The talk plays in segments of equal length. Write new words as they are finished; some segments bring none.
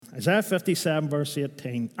Isaiah 57, verse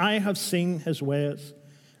 18. I have seen his ways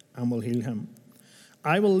and will heal him.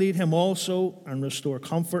 I will lead him also and restore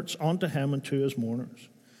comforts unto him and to his mourners.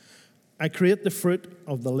 I create the fruit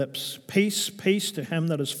of the lips. Peace, peace to him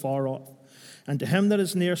that is far off. And to him that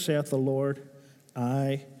is near, saith the Lord,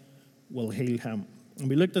 I will heal him. And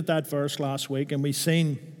we looked at that verse last week, and we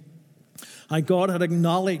seen how God had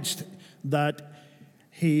acknowledged that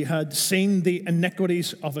he had seen the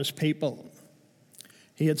iniquities of his people.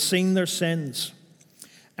 He had seen their sins.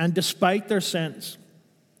 And despite their sins,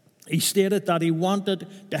 he stated that he wanted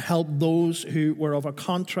to help those who were of a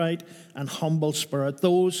contrite and humble spirit,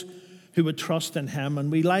 those who would trust in him.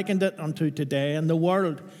 And we likened it unto today. In the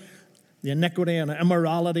world, the iniquity and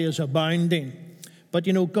immorality is abounding. But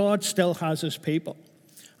you know, God still has his people.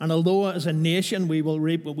 And although as a nation we will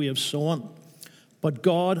reap what we have sown, but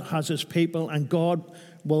God has his people, and God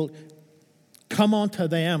will come unto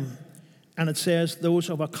them. And it says, those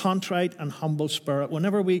of a contrite and humble spirit.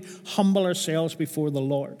 Whenever we humble ourselves before the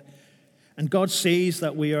Lord, and God sees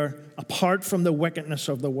that we are apart from the wickedness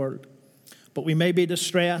of the world, but we may be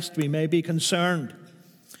distressed, we may be concerned.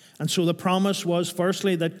 And so the promise was,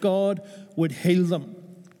 firstly, that God would heal them.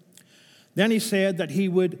 Then he said that he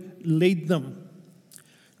would lead them.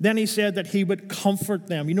 Then he said that he would comfort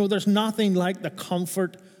them. You know, there's nothing like the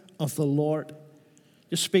comfort of the Lord.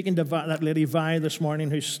 Just speaking to that lady Vi this morning,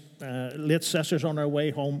 whose late sister's on her way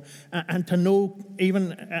home, and to know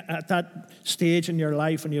even at that stage in your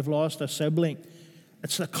life when you've lost a sibling,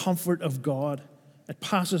 it's the comfort of God. It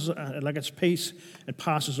passes, like it's peace, it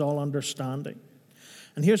passes all understanding.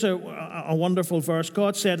 And here's a wonderful verse.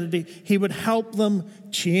 God said that he would help them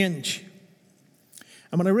change.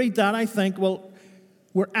 And when I read that, I think, well,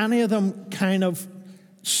 were any of them kind of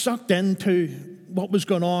sucked into what was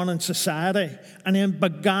going on in society and then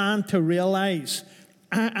began to realize,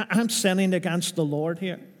 I'm sinning against the Lord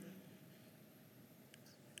here?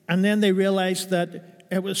 And then they realized that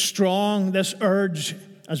it was strong, this urge,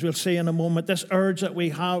 as we'll see in a moment, this urge that we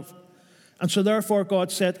have. And so therefore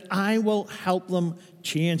God said, I will help them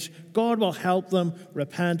change. God will help them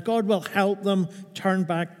repent. God will help them turn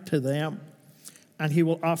back to them. And he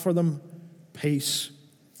will offer them peace.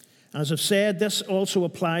 And as I've said, this also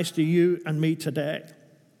applies to you and me today.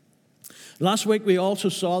 Last week we also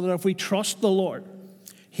saw that if we trust the Lord,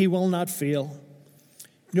 he will not fail.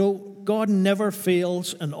 You know, God never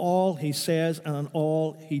fails in all he says and in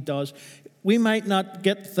all he does. We might not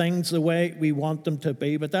get things the way we want them to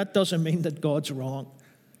be, but that doesn't mean that God's wrong.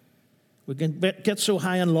 We can get so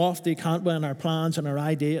high and lofty, can't we, in our plans and our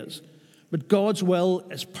ideas. But God's will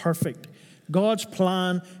is perfect. God's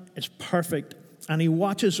plan is perfect. And he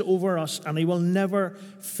watches over us, and he will never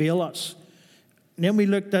fail us. And then we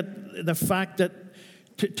looked at the fact that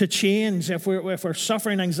to change, if we're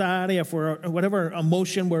suffering anxiety, if we're whatever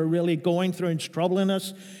emotion we're really going through and troubling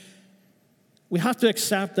us, we have to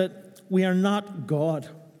accept that we are not God.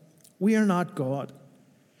 We are not God.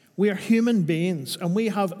 We are human beings, and we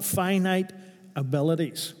have finite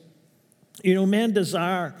abilities. You know, men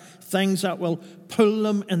desire things that will pull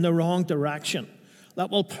them in the wrong direction, that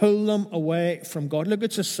will pull them away from God. Look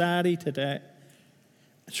at society today.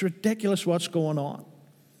 It's ridiculous what's going on.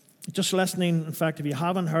 Just listening, in fact, if you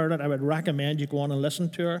haven't heard it, I would recommend you go on and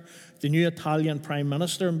listen to her. The new Italian Prime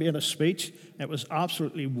Minister made a speech. It was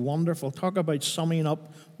absolutely wonderful. Talk about summing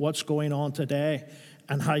up what's going on today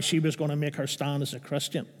and how she was going to make her stand as a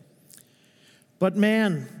Christian. But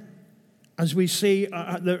men, as we see,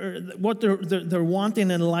 what they're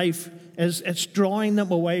wanting in life is it's drawing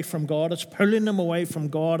them away from God. It's pulling them away from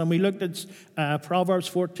God. And we looked at Proverbs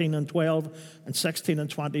 14 and 12 and 16 and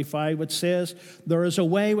 25, which says, there is a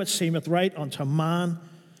way which seemeth right unto man,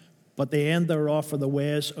 but the end thereof are the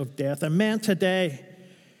ways of death. And men today,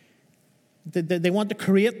 they want to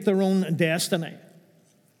create their own destiny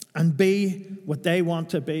and be what they want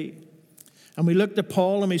to be. And we looked at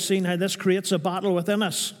Paul and we've seen how this creates a battle within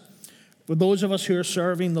us. For those of us who are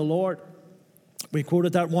serving the Lord, we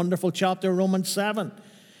quoted that wonderful chapter, Romans 7.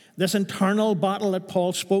 This internal battle that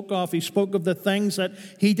Paul spoke of, he spoke of the things that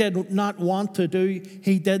he did not want to do,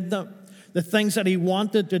 he did them. The things that he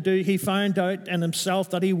wanted to do, he found out in himself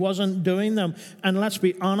that he wasn't doing them. And let's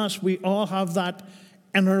be honest, we all have that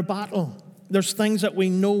inner battle. There's things that we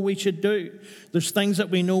know we should do. There's things that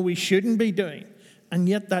we know we shouldn't be doing. And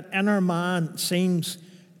yet that inner man seems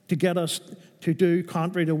to get us to do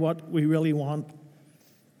contrary to what we really want.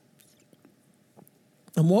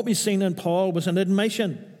 And what we've seen in Paul was an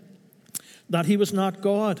admission that he was not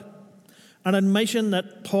God. An admission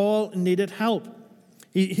that Paul needed help.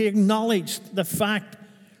 He acknowledged the fact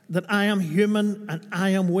that I am human and I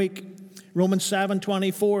am weak. Romans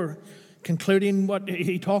 7:24 concluding what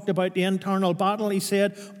he talked about, the internal battle, he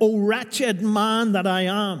said, "O wretched man that I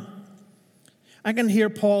am." I can hear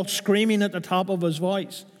Paul screaming at the top of his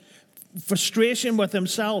voice, frustration with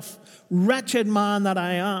himself. "Wretched man that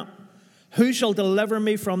I am, who shall deliver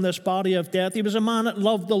me from this body of death?" He was a man that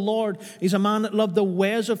loved the Lord. He's a man that loved the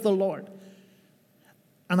ways of the Lord.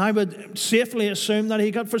 And I would safely assume that he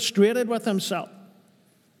got frustrated with himself,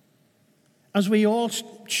 as we all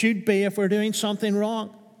should be if we're doing something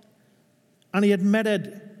wrong. And he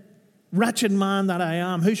admitted, "Wretched man that I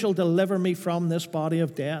am, who shall deliver me from this body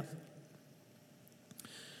of death?"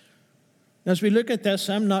 As we look at this,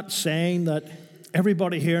 I'm not saying that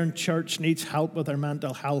everybody here in church needs help with their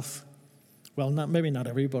mental health. Well, maybe not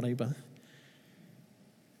everybody, but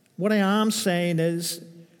what I am saying is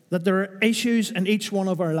that there are issues in each one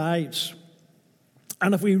of our lives.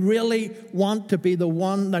 And if we really want to be the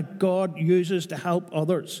one that God uses to help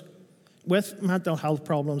others with mental health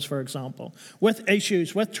problems, for example, with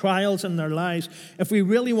issues, with trials in their lives, if we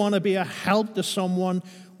really want to be a help to someone,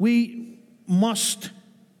 we must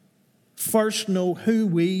first know who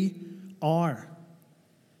we are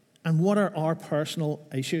and what are our personal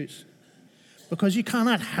issues. Because you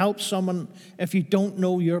cannot help someone if you don't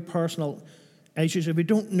know your personal issues, if you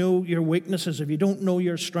don't know your weaknesses, if you don't know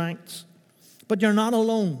your strengths. But you're not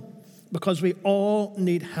alone, because we all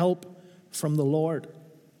need help from the Lord.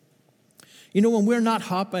 You know, when we're not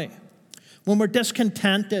happy, when we're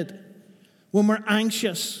discontented, when we're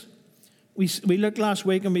anxious, we looked last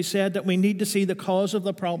week and we said that we need to see the cause of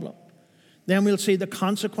the problem. Then we'll see the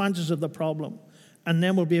consequences of the problem, and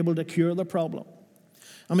then we'll be able to cure the problem.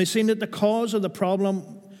 And we've seen that the cause of the problem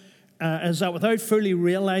is that without fully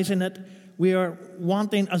realizing it, we are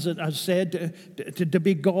wanting, as I've said, to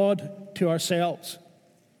be God to ourselves.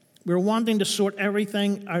 We're wanting to sort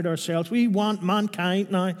everything out ourselves. Mankind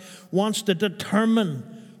now wants to determine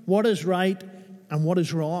what is right and what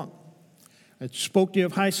is wrong. It spoke to you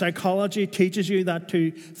of how psychology teaches you that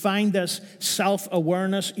to find this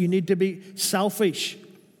self-awareness, you need to be selfish.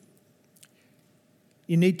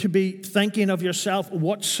 You need to be thinking of yourself,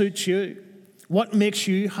 what suits you, what makes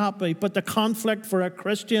you happy. But the conflict for a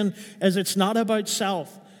Christian is it's not about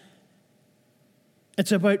self.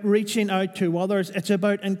 It's about reaching out to others. It's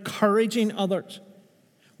about encouraging others.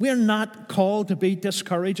 We are not called to be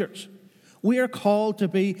discouragers. We are called to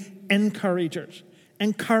be encouragers,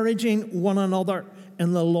 encouraging one another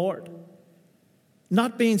in the Lord.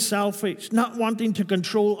 Not being selfish, not wanting to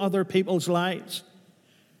control other people's lives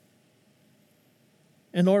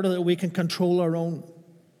in order that we can control our own.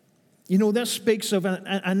 You know, this speaks of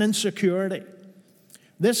an insecurity.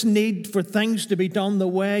 This need for things to be done the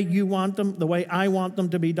way you want them, the way I want them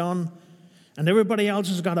to be done. And everybody else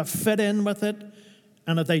has got to fit in with it.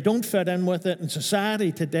 And if they don't fit in with it in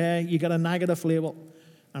society today, you get a negative label.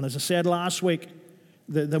 And as I said last week,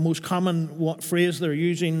 the most common phrase they're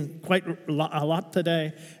using quite a lot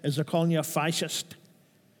today is they're calling you a fascist.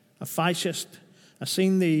 A fascist. I've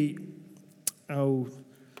seen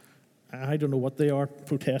I don't know what they are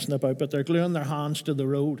protesting about, but they're gluing their hands to the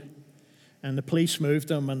road. And the police moved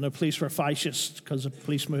them, and the police were fascists because the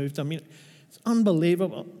police moved them. It's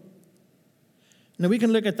unbelievable. Now, we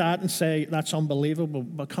can look at that and say, that's unbelievable,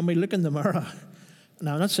 but can we look in the mirror?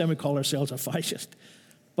 Now, I'm not saying we call ourselves a fascist,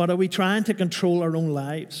 but are we trying to control our own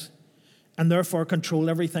lives and therefore control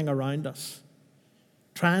everything around us?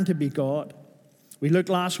 Trying to be God. We looked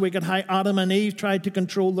last week at how Adam and Eve tried to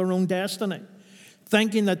control their own destiny,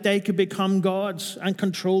 thinking that they could become gods and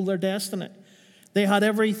control their destiny. They had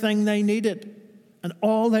everything they needed, and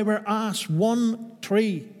all they were asked, one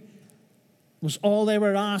tree was all they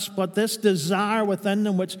were asked, but this desire within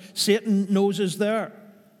them, which Satan knows is there,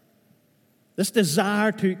 this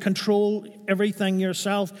desire to control everything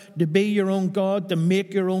yourself, to be your own God, to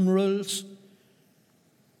make your own rules,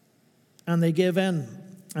 and they gave in,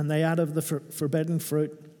 and they ate of the forbidden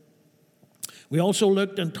fruit. We also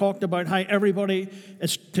looked and talked about how everybody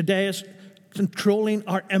today is controlling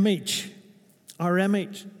our image,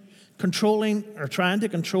 controlling or trying to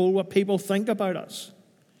control what people think about us.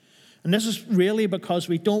 And this is really because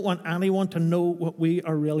we don't want anyone to know what we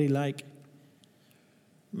are really like.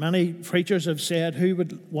 Many preachers have said, who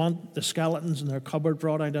would want the skeletons in their cupboard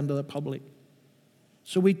brought out into the public?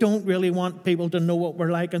 So we don't really want people to know what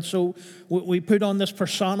we're like. And so we put on this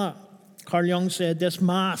persona. Carl Jung said, this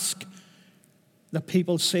mask that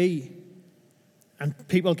people see. And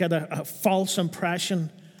people get a false impression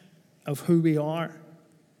of who we are.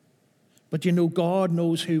 But you know, God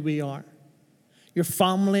knows who we are. Your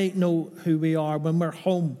family know who we are when we're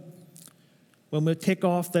home, when we take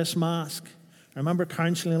off this mask. I remember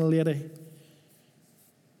counseling a lady,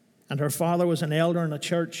 and her father was an elder in a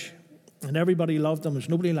church, And everybody loved him. There's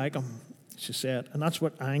nobody like him, she said. And that's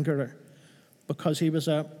what angered her, because he was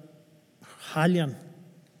a Hallion.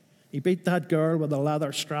 He beat that girl with a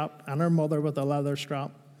leather strap and her mother with a leather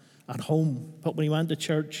strap at home. But when he went to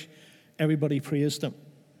church, everybody praised him.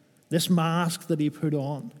 This mask that he put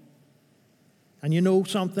on. And you know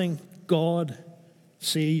something? God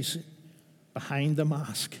sees behind the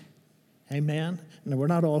mask. Amen? Now, we're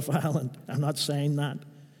not all violent. I'm not saying that.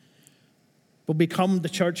 But we come to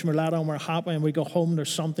church and we're let on, we're happy, and we go home,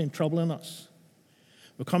 there's something troubling us.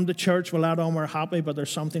 We come to church, we're let on, we're happy, but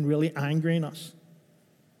there's something really angering us.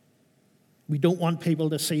 We don't want people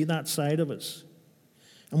to see that side of us.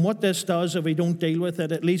 And what this does, if we don't deal with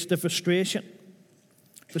it, it leads to frustration.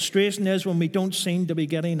 Frustration is when we don't seem to be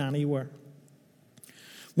getting anywhere.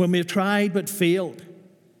 When we've tried but failed,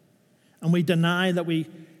 and we deny that we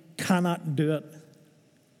cannot do it.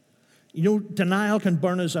 You know, denial can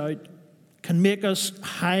burn us out, can make us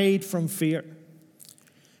hide from fear,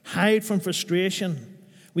 hide from frustration.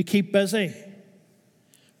 We keep busy.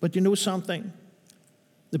 But you know something?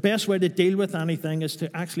 The best way to deal with anything is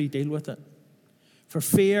to actually deal with it. For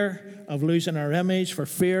fear of losing our image, for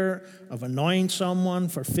fear of annoying someone,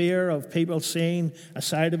 for fear of people seeing a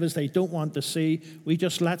side of us they don't want to see, we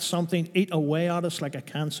just let something eat away at us like a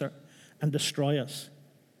cancer and destroy us.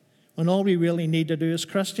 When all we really need to do as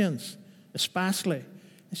Christians, especially,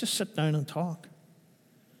 is just sit down and talk.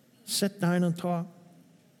 Sit down and talk.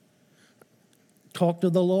 Talk to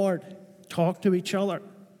the Lord. Talk to each other.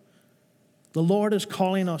 The Lord is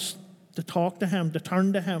calling us to talk to him, to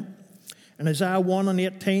turn to him. In Isaiah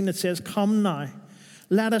 1:18, it says, "Come now,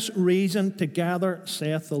 let us reason together,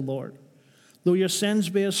 saith the Lord. Though your sins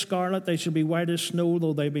be as scarlet, they shall be white as snow.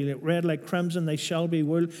 Though they be red like crimson, they shall be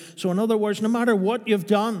wool." So in other words, no matter what you've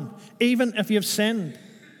done, even if you've sinned,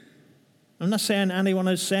 I'm not saying anyone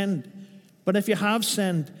has sinned, but if you have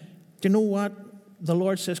sinned, do you know what? The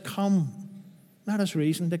Lord says, come, let us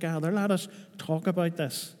reason together. Let us talk about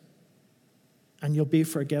this. And you'll be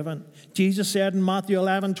forgiven. Jesus said in Matthew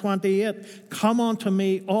 11:28, "Come unto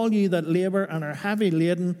me, all ye that labor and are heavy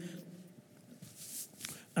laden,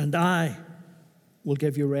 and I will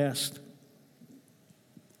give you rest."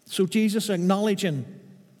 So Jesus acknowledging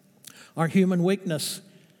our human weakness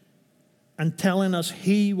and telling us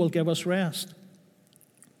he will give us rest.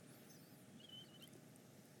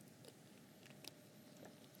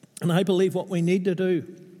 And I believe what we need to do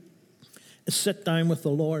is sit down with the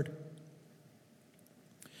Lord.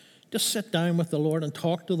 Just sit down with the Lord and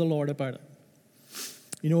talk to the Lord about it.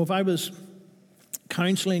 You know, if I was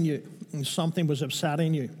counseling you and something was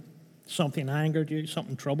upsetting you, something angered you,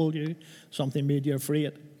 something troubled you, something made you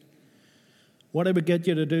afraid, what I would get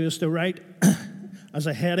you to do is to write as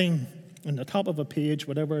a heading on the top of a page,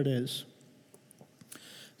 whatever it is.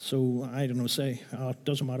 So, I don't know, say, it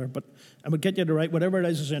doesn't matter, but I would get you to write whatever it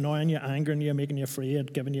is annoying you, angering you, making you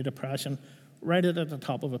afraid, giving you depression. Write it at the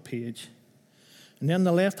top of a page. And then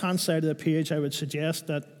the left-hand side of the page, I would suggest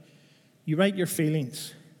that you write your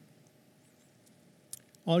feelings.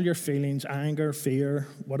 All your feelings, anger, fear,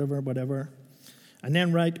 whatever. And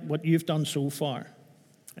then write what you've done so far.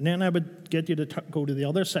 And then I would get you to go to the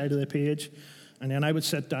other side of the page, and then I would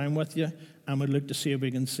sit down with you and would look to see if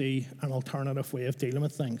we can see an alternative way of dealing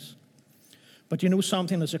with things. But you know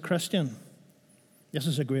something, as a Christian, this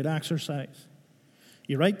is a great exercise.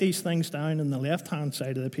 You write these things down on the left-hand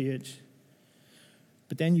side of the page,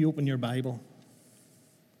 but then you open your Bible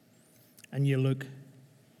and you look,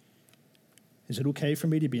 is it okay for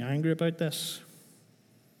me to be angry about this?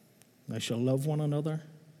 I shall love one another.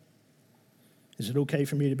 Is it okay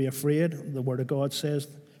for me to be afraid? The Word of God says,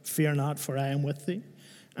 "Fear not, for I am with thee."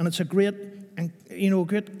 And it's a great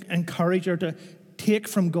encourager to take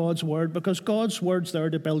from God's Word, because God's Word's there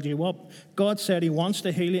to build you up. God said he wants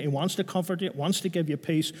to heal you, he wants to comfort you, wants to give you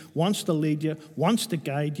peace, wants to lead you, wants to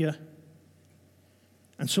guide you.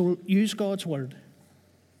 And so use God's Word.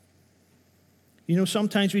 You know,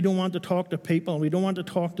 sometimes we don't want to talk to people. We don't want to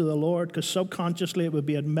talk to the Lord, because subconsciously it would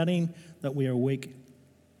be admitting that we are weak.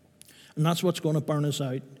 And that's what's going to burn us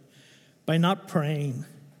out. By not praying.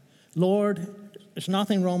 Lord, there's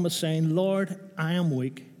nothing wrong with saying, "Lord, I am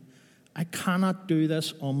weak. I cannot do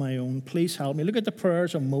this on my own. Please help me." Look at the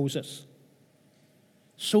prayers of Moses.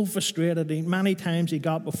 So frustrated. Many times he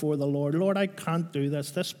got before the Lord. "Lord, I can't do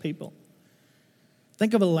this people."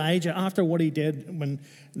 Think of Elijah after what he did when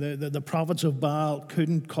the prophets of Baal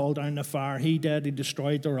couldn't call down the fire. He did. He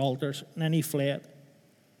destroyed their altars, and then he fled.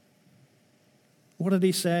 What did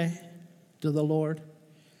he say to the Lord?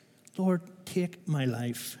 "Lord, take my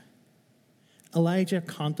life." Elijah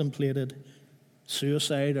contemplated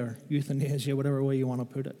suicide or euthanasia, whatever way you want to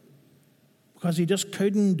put it. because he just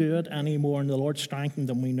couldn't do it anymore, and the Lord strengthened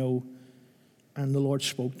him, we know, and the Lord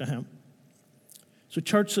spoke to him. So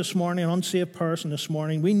church this morning, an unsaved person this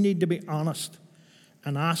morning, we need to be honest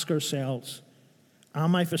and ask ourselves,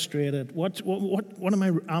 am I frustrated?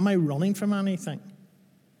 Am I running from anything?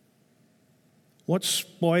 What's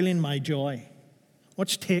spoiling my joy?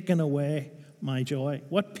 What's taking away my joy?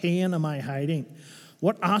 What pain am I hiding?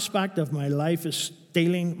 What aspect of my life is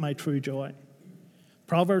stealing my true joy?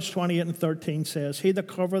 Proverbs 28:13 says, he that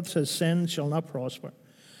covereth his sins shall not prosper,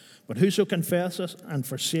 but whoso confesseth and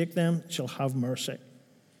forsake them shall have mercy.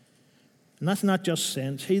 And that's not just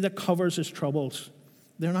sins. He that covers his troubles,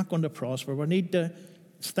 they're not going to prosper.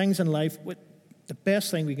 It's things in life, the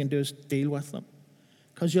best thing we can do is deal with them,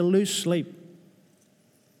 because you'll lose sleep.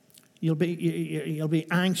 You'll be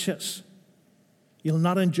anxious. You'll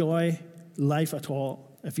not enjoy life at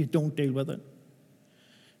all if you don't deal with it.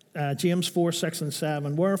 James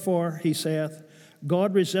 4:6-7. Wherefore he saith,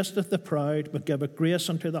 God resisteth the proud, but giveth grace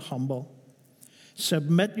unto the humble.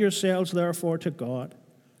 Submit yourselves therefore to God.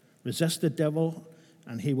 Resist the devil,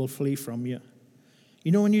 and he will flee from you.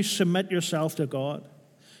 You know, when you submit yourself to God,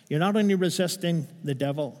 you're not only resisting the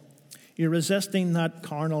devil, you're resisting that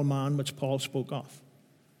carnal man which Paul spoke of.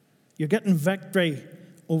 You're getting victory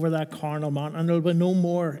over that carnal man, and there'll be no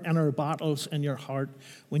more inner battles in your heart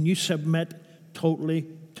when you submit totally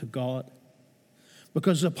to God.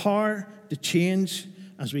 Because the power to change,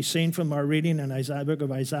 as we've seen from our reading in Isaiah, book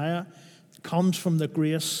of Isaiah, comes from the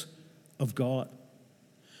grace of God.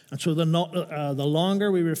 And so the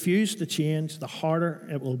longer we refuse to change, the harder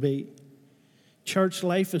it will be. Church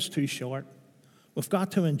life is too short. We've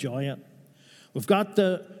got to enjoy it. We've got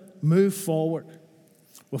to move forward.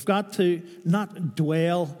 We've got to not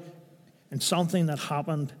dwell in something that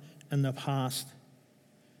happened in the past.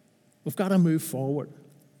 We've got to move forward.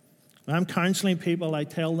 When I'm counseling people, I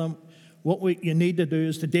tell them what you need to do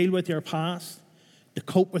is to deal with your past, to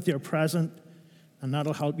cope with your present, and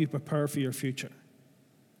that'll help you prepare for your future.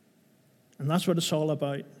 And that's what it's all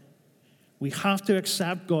about. We have to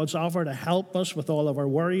accept God's offer to help us with all of our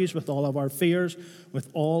worries, with all of our fears, with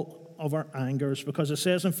all of our angers. Because it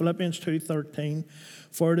says in Philippians 2:13,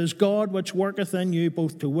 for it is God which worketh in you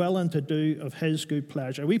both to will and to do of his good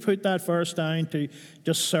pleasure. We put that verse down to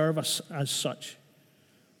just serve us as such.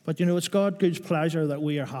 But you know, it's God's good pleasure that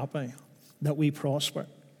we are happy, that we prosper.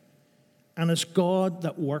 And it's God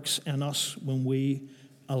that works in us when we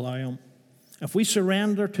allow him. If we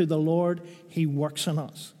surrender to the Lord, he works in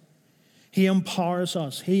us. He empowers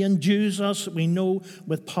us. He endues us, we know,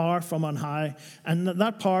 with power from on high. And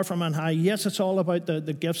that power from on high, yes, it's all about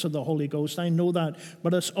the gifts of the Holy Ghost. I know that.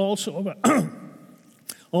 But it's also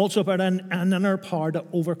about an inner power to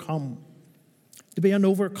overcome, to be an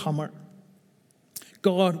overcomer.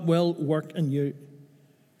 God will work in you.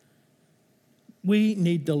 We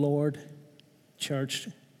need the Lord, church.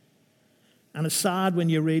 And it's sad when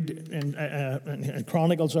you read in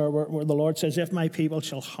Chronicles where the Lord says, if my people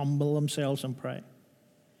shall humble themselves and pray.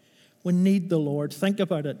 We need the Lord. Think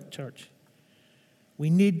about it, church. We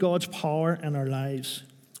need God's power in our lives.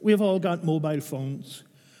 We've all got mobile phones.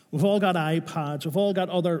 We've all got iPads. We've all got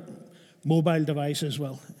other mobile devices.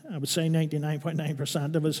 Well, I would say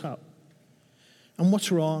 99.9% of us have. And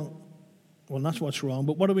what's wrong? Well, that's what's wrong,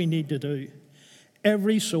 but what do we need to do?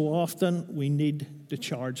 Every so often, we need to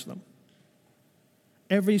charge them.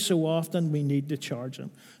 Every so often, we need to charge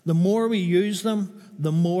them. The more we use them,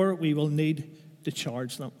 the more we will need to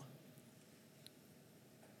charge them.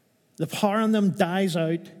 The power in them dies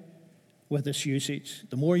out with its usage.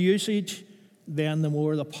 The more usage, then the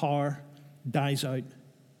more the power dies out.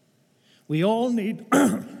 We all need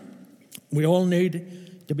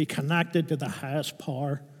to be connected to the highest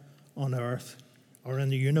power on earth or in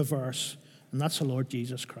the universe, and that's the Lord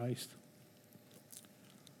Jesus Christ.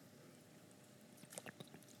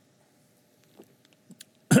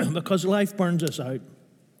 Because life burns us out.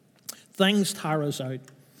 Things tire us out.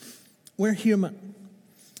 We're human.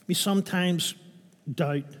 We sometimes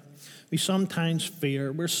doubt. We sometimes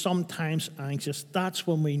fear. We're sometimes anxious. That's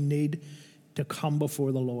when we need to come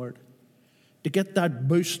before the Lord, to get that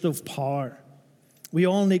boost of power. We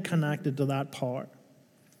all need connected to that power.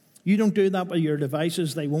 You don't do that with your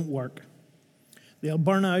devices, they won't work. They'll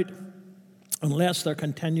burn out unless they're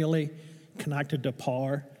continually connected to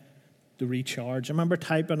power to recharge. I remember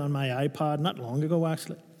typing on my iPad not long ago,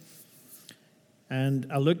 actually. And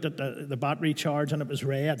I looked at the battery charge and it was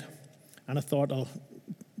red. And I thought, I'll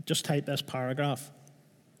just type this paragraph.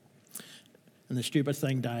 And the stupid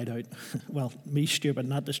thing died out. Well, me stupid,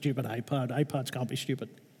 not the stupid iPad. iPads can't be stupid.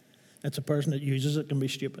 It's a person that uses it can be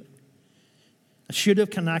stupid. I should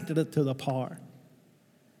have connected it to the power.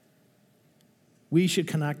 We should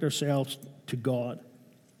connect ourselves to God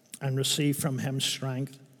and receive from him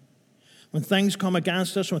strength. When things come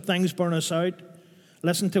against us, when things burn us out,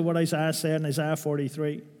 listen to what Isaiah said in Isaiah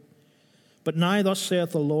 43. But now thus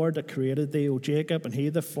saith the Lord that created thee, O Jacob, and he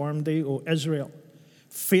that formed thee, O Israel.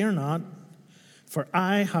 Fear not, for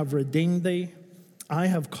I have redeemed thee. I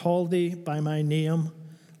have called thee by my name,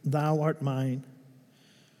 thou art mine.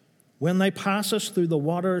 When thou passest through the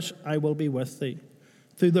waters, I will be with thee.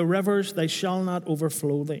 Through the rivers, they shall not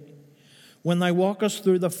overflow thee. When thou walkest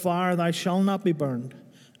through the fire, thou shalt not be burned,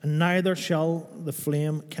 and neither shall the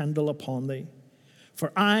flame kindle upon thee.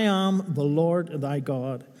 For I am the Lord thy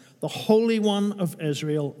God, the Holy One of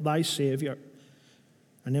Israel, thy Savior.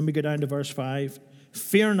 And then we go down to verse 5.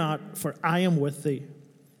 Fear not, for I am with thee.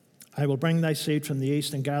 I will bring thy seed from the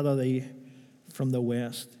east and gather thee from the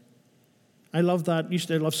west. I love that. Used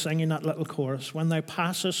to love singing that little chorus. When thou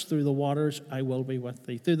passest through the waters, I will be with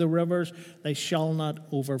thee. Through the rivers, they shall not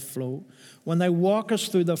overflow. When thou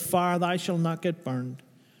walkest through the fire, thou shalt not get burned,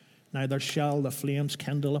 neither shall the flames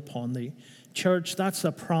kindle upon thee. Church, that's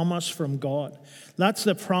a promise from God. That's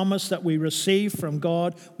the promise that we receive from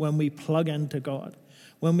God when we plug into God,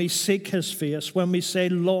 when we seek his face, when we say,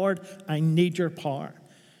 Lord, I need your power.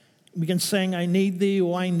 We can sing, I need thee,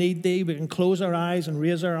 oh, I need thee. We can close our eyes and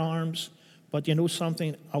raise our arms. But you know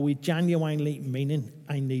something? Are we genuinely meaning,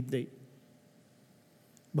 I need thee?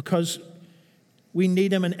 Because we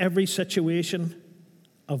need him in every situation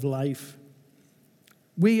of life.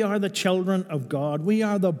 We are the children of God. We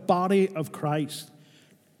are the body of Christ.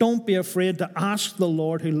 Don't be afraid to ask the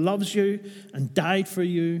Lord who loves you and died for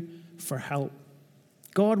you for help.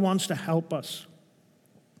 God wants to help us.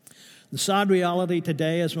 The sad reality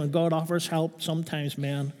today is when God offers help, sometimes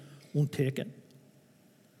men won't take it.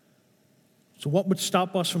 So what would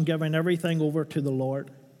stop us from giving everything over to the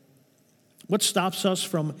Lord? What stops us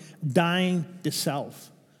from dying to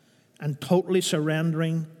self and totally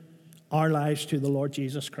surrendering our lives to the Lord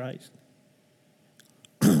Jesus Christ?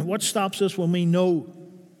 What stops us when we know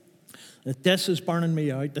that this is burning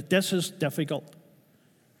me out, that this is difficult,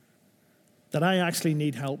 that I actually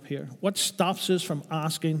need help here? What stops us from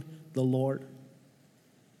asking the Lord?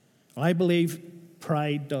 I believe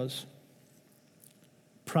pride does.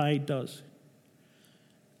 Pride does.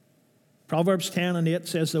 Proverbs 10:8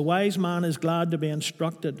 says, the wise man is glad to be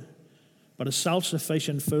instructed, but a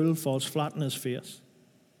self-sufficient fool falls flat on his face.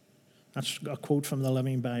 That's a quote from the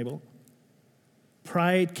Living Bible.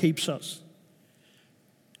 Pride keeps us.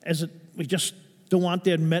 Is it we just don't want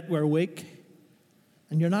to admit we're weak?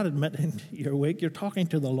 And you're not admitting you're weak. You're talking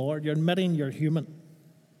to the Lord. You're admitting you're human.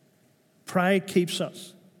 Pride keeps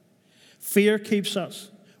us. Fear keeps us.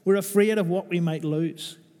 We're afraid of what we might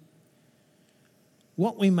lose.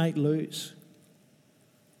 What we might lose.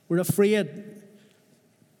 We're afraid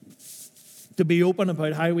to be open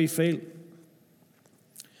about how we feel.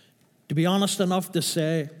 To be honest enough to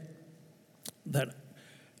say that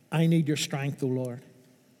I need your strength, O Lord.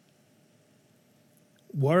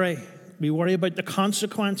 Worry. We worry about the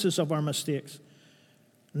consequences of our mistakes.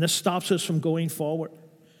 And this stops us from going forward.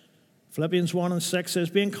 Philippians 1:6 says,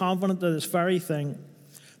 being confident of this very thing,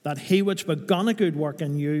 that he which begun a good work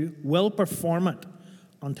in you will perform it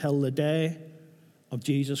until the day of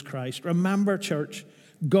Jesus Christ. Remember, church,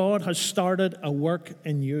 God has started a work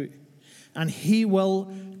in you, and he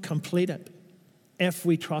will complete it if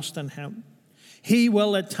we trust in him. He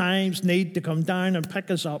will at times need to come down and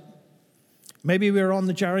pick us up. Maybe we're on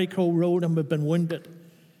the Jericho road and we've been wounded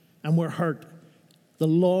and we're hurt. The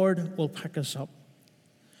Lord will pick us up.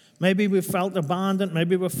 Maybe we felt abandoned.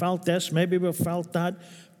 Maybe we felt this. Maybe we felt that.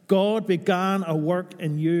 God began a work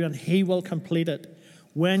in you, and he will complete it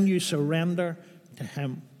when you surrender to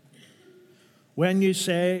him. When you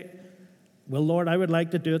say, well, Lord, I would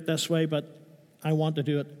like to do it this way, but I want to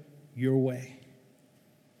do it your way.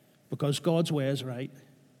 Because God's way is right.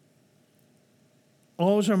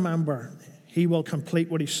 Always remember, he will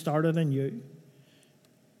complete what he started in you.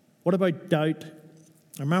 What about doubt?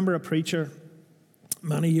 I remember a preacher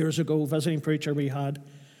many years ago, visiting preacher we had,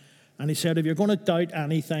 and he said, if you're going to doubt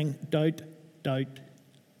anything, doubt.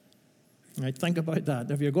 Right, think about that.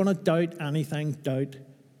 If you're going to doubt anything, doubt.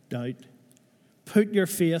 Put your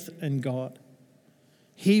faith in God.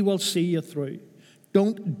 He will see you through.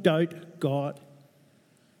 Don't doubt God.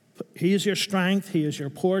 He is your strength. He is your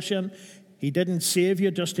portion. He didn't save you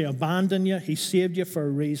just to abandon you. He saved you for a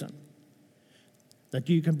reason, that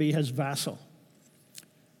you can be his vessel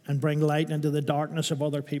and bring light into the darkness of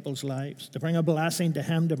other people's lives, to bring a blessing to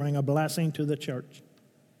him, to bring a blessing to the church.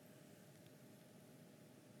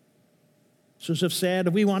 So as I've said,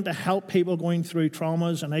 if we want to help people going through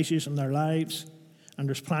traumas and issues in their lives and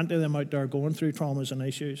there's plenty of them out there going through traumas and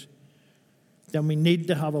issues, then we need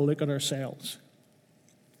to have a look at ourselves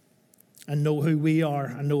and know who we are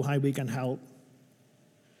and know how we can help.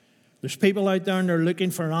 There's people out there and they're looking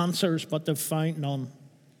for answers, but they've found none.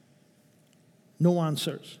 No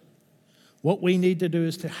answers. What we need to do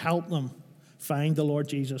is to help them find the Lord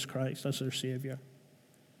Jesus Christ as their Savior.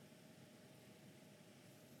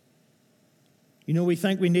 You know, we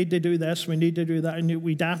think we need to do this, we need to do that, and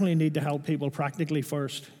we definitely need to help people practically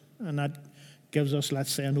first. And that gives us,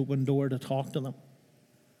 let's say, an open door to talk to them.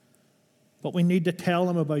 But we need to tell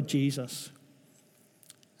them about Jesus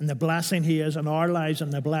and the blessing He is in our lives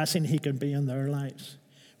and the blessing He can be in their lives.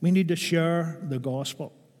 We need to share the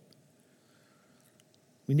gospel.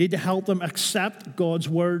 We need to help them accept God's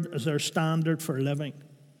word as their standard for living.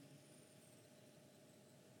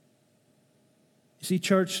 You see,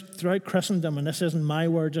 church, throughout Christendom, and this isn't my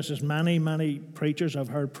word, this is many, many preachers I've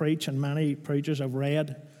heard preach and many preachers I've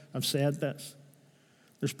read have said this.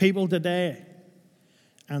 There's people today,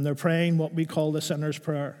 and they're praying what we call the sinner's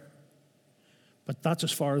prayer. But that's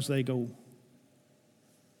as far as they go.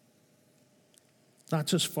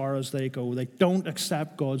 That's as far as they go. They don't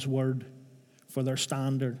accept God's word for their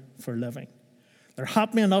standard for living. They're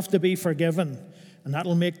happy enough to be forgiven, and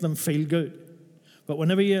that'll make them feel good. But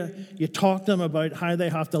whenever you talk to them about how they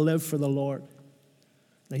have to live for the Lord,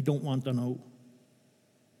 they don't want to know.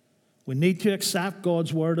 We need to accept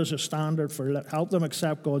God's word as a standard help them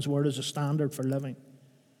accept God's word as a standard for living.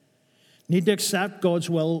 Need to accept God's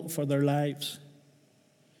will for their lives.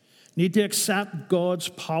 Need to accept God's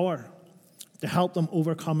power to help them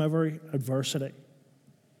overcome every adversity.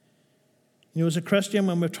 You know, as a Christian,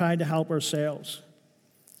 when we've tried to help ourselves,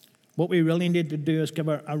 what we really need to do is give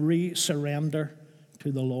a re-surrender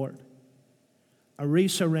to the Lord. A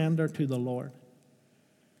re-surrender to the Lord.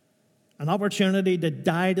 An opportunity to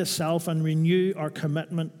die to self and renew our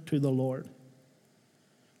commitment to the Lord.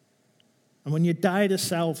 And when you die to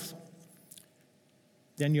self,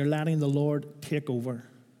 then you're letting the Lord take over.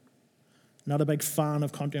 Not a big fan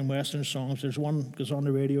of country and western songs. There's one that goes on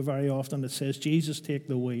the radio very often that says, Jesus, take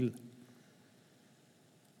the wheel.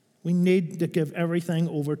 We need to give everything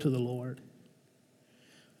over to the Lord.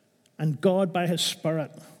 And God, by His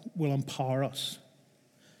Spirit, will empower us.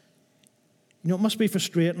 You know, it must be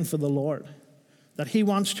frustrating for the Lord that He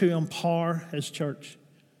wants to empower His church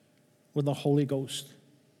with the Holy Ghost.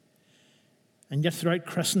 And yet throughout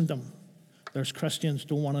Christendom, there's Christians who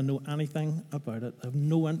don't want to know anything about it. They have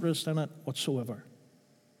no interest in it whatsoever.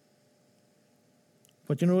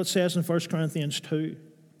 But you know what it says in 1 Corinthians 2,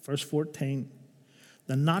 verse 14?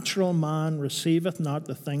 The natural man receiveth not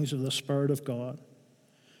the things of the Spirit of God,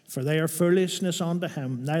 for they are foolishness unto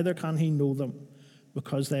him, neither can he know them,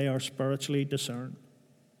 because they are spiritually discerned.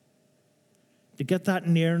 To get that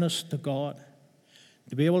nearness to God,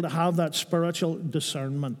 to be able to have that spiritual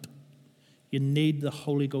discernment, you need the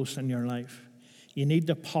Holy Ghost in your life. You need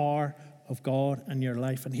the power of God in your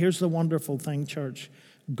life. And here's the wonderful thing, church.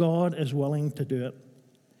 God is willing to do it.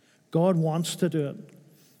 God wants to do it.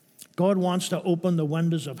 God wants to open the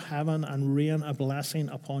windows of heaven and rain a blessing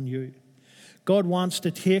upon you. God wants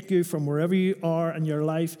to take you from wherever you are in your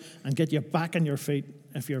life and get you back on your feet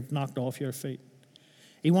if you're knocked off your feet.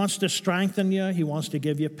 He wants to strengthen you. He wants to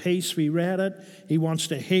give you peace. We read it. He wants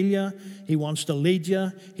to heal you. He wants to lead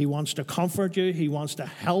you. He wants to comfort you. He wants to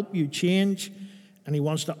help you change. And He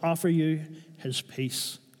wants to offer you His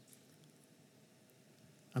peace.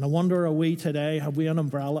 And I wonder, are we today, have we an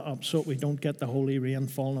umbrella up so that we don't get the holy rain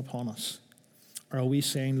falling upon us? Or are we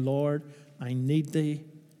saying, Lord, I need Thee.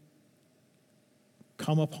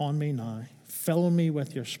 Come upon me now. Fill me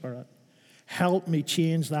with your Spirit. Help me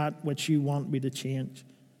change that which you want me to change.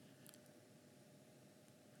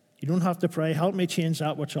 You don't have to pray, help me change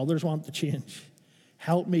that which others want to change.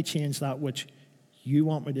 Help me change that which you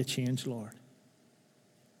want me to change, Lord,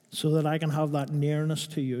 so that I can have that nearness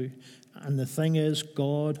to you. And the thing is,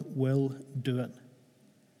 God will do it.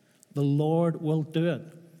 The Lord will do it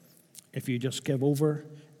if you just give over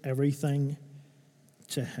everything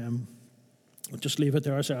to Him. I'll just leave it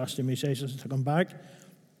there as I ask the musicians to come back.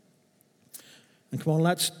 And come on,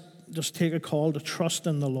 let's just take a call to trust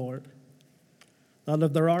in the Lord. That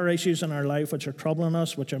if there are issues in our life which are troubling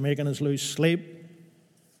us, which are making us lose sleep,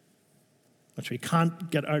 which we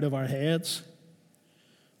can't get out of our heads,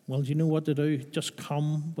 well, do you know what to do? Just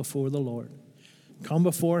come before the Lord. Come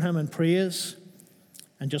before Him in praise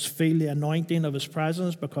and just feel the anointing of His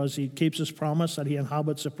presence, because He keeps His promise that He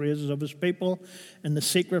inhabits the praises of His people. In the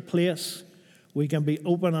secret place, we can be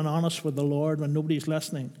open and honest with the Lord when nobody's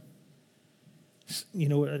listening. You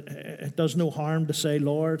know, it does no harm to say,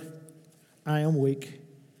 Lord, I am weak.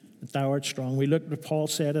 that thou art strong. We look at what Paul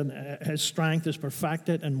said, and his strength is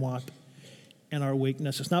perfected in what? In our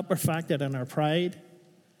weakness. It's not perfected in our pride.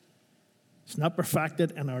 It's not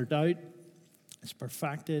perfected in our doubt. It's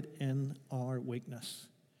perfected in our weakness.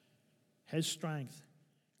 His strength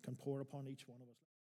can pour upon each one of us.